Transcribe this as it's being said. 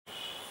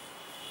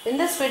In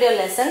this video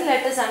lesson,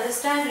 let us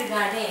understand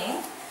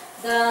regarding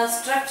the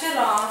structure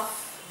of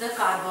the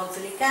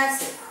carboxylic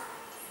acid.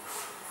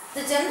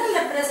 The general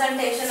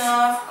representation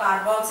of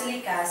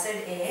carboxylic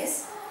acid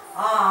is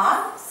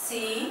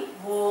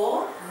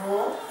RCOOH.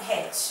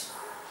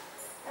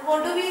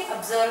 What do we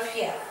observe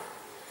here?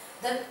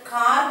 The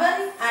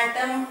carbon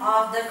atom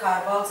of the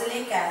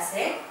carboxylic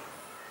acid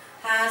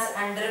has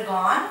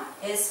undergone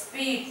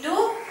sp2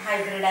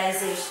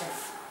 hybridization.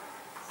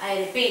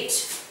 I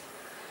repeat.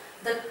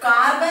 The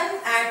carbon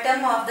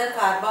atom of the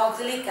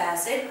carboxylic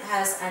acid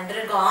has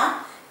undergone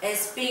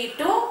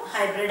sp2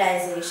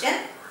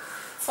 hybridization,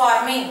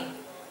 forming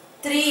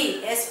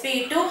 3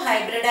 sp2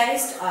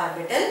 hybridized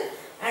orbital,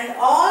 and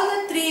all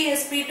the 3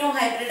 sp2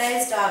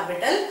 hybridized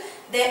orbital,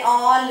 they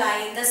all lie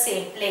in the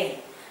same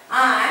plane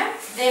and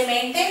they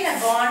maintain a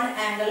bond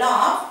angle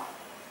of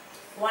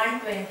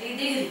 120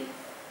 degree.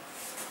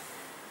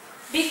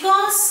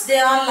 Because they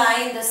all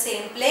lie in the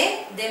same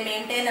plane, they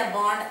maintain a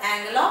bond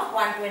angle of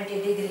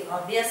 120 degree.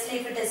 Obviously,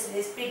 if it is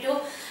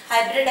sp2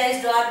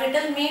 hybridized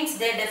orbital, means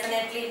they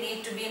definitely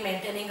need to be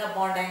maintaining a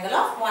bond angle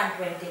of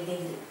 120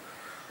 degree.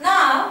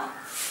 Now,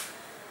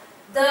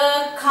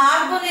 the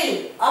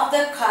carbonyl of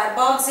the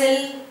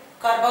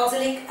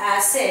carboxylic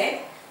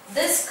acid,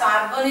 this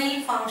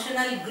carbonyl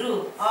functional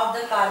group of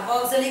the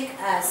carboxylic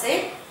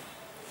acid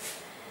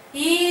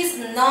is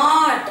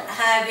not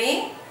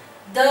having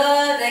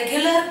the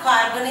regular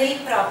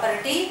carbonyl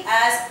property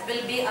as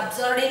will be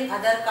observed in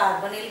other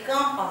carbonyl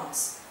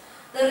compounds.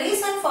 The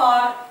reason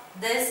for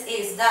this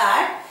is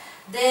that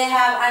they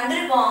have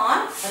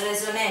undergone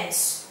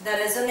resonance. The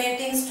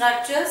resonating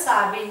structures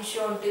are being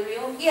shown to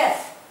you here.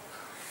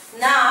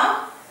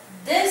 Now,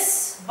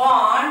 this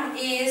bond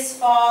is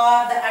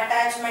for the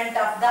attachment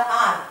of the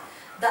R.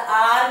 The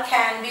R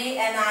can be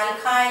an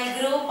alkyl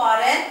group or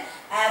an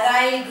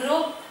aryl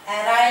group.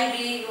 Aryl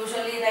we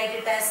usually write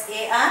it as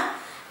AR.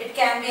 It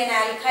can be an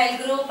alkyl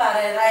group or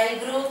aryl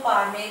group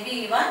or maybe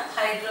even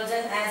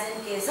hydrogen as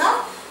in case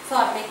of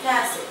formic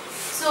acid.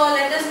 So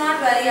let us not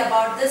worry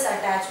about this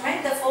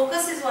attachment. The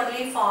focus is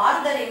only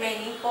for the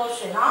remaining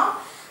portion of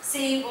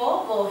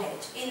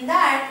COOH. In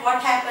that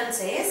what happens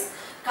is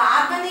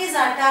carbon is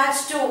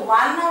attached to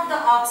one of the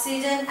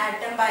oxygen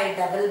atom by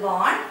double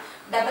bond,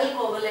 double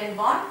covalent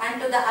bond, and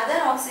to the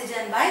other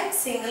oxygen by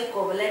single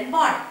covalent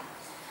bond.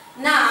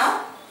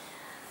 Now,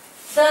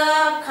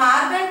 the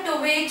carbon to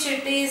which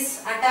it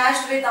is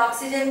attached with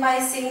oxygen by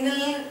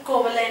single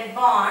covalent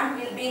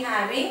bond will be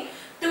having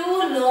two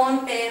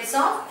lone pairs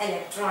of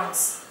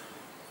electrons.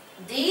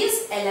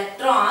 These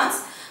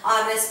electrons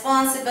are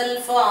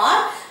responsible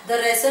for the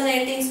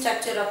resonating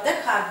structure of the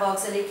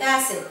carboxylic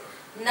acid.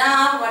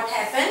 Now what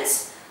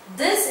happens?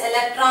 This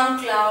electron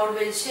cloud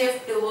will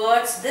shift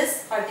towards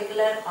this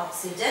particular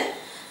oxygen.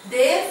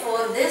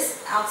 Therefore,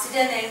 this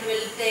oxygen end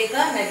will take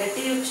a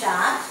negative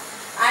charge.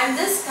 And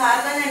this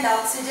carbon and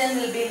oxygen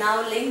will be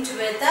now linked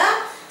with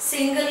a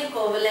single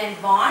covalent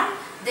bond.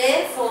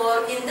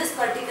 Therefore, in this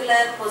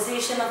particular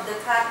position of the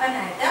carbon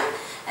atom,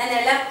 an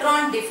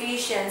electron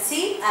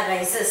deficiency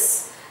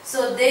arises.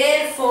 So,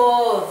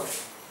 therefore,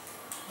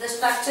 the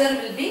structure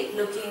will be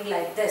looking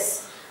like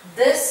this.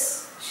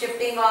 This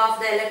shifting of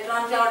the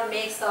electron cloud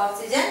makes the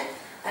oxygen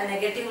a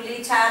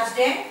negatively charged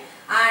end,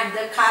 and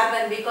the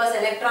carbon, because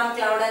electron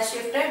cloud has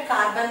shifted,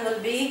 carbon will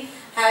be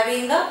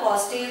having a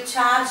positive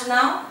charge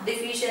now,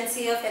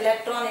 deficiency of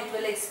electron it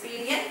will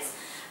experience,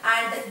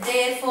 and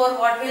therefore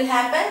what will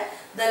happen?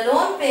 The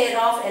lone pair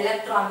of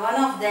electron, one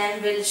of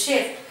them will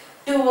shift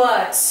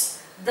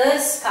towards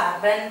this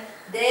carbon.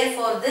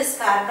 Therefore this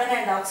carbon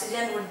and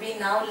oxygen would be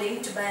now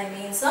linked by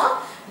means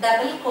of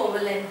double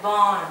covalent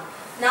bond.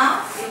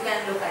 Now you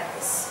can look at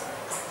this.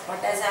 What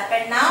has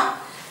happened now?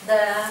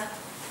 The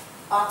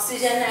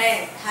oxygen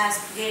end has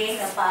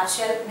gained a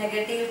partial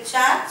negative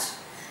charge,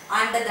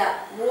 and the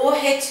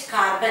OH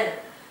carbon,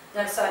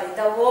 the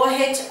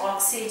OH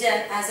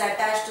oxygen has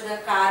attached to the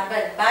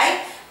carbon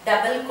by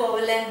double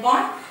covalent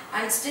bond,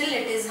 and still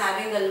it is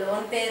having a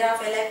lone pair of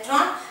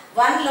electron.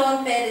 One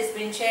lone pair is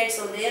been shared,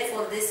 so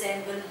therefore this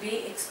end will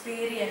be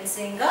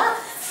experiencing a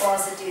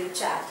positive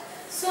charge.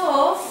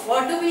 So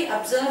what do we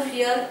observe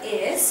here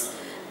is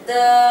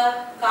the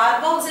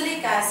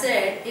carboxylic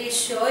acid is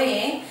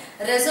showing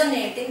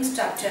resonating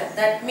structure.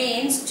 That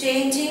means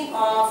changing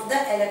of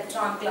the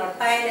electron cloud.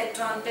 Pi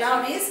electron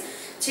cloud is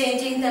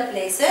changing the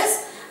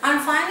places,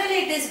 and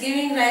finally it is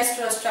giving rise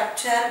to a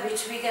structure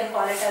which we can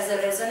call it as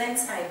a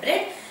resonance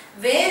hybrid,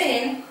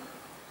 wherein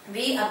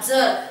we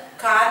observe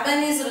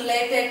carbon is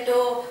related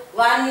to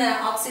one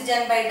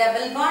oxygen by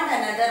double bond,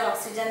 another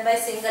oxygen by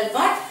single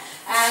bond,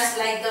 as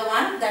like the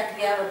one that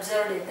we have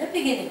observed in the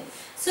beginning.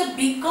 So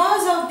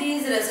because of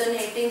these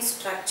resonating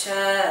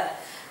structure,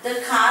 the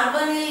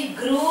carbonyl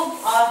group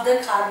of the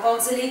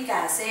carboxylic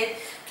acid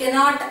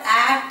cannot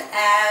act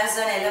as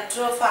an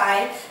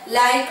electrophile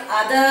like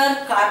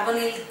other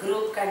carbonyl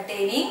group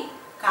containing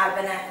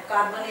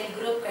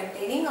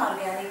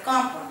organic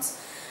compounds.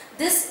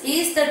 This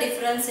is the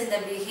difference in the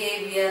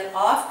behavior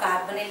of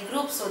carbonyl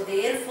groups. So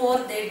therefore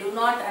they do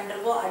not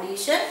undergo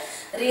addition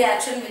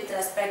reaction with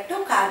respect to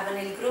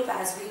carbonyl group,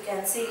 as we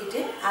can see it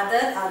in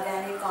other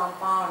organic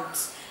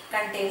compounds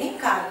containing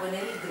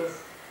carbonyl group.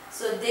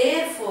 So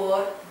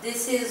therefore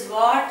this is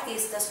what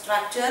is the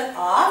structure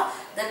of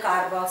the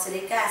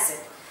carboxylic acid.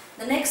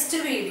 The next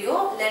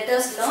video, let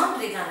us learn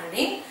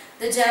regarding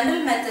the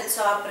general methods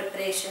of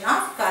preparation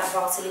of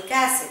carboxylic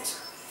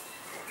acid.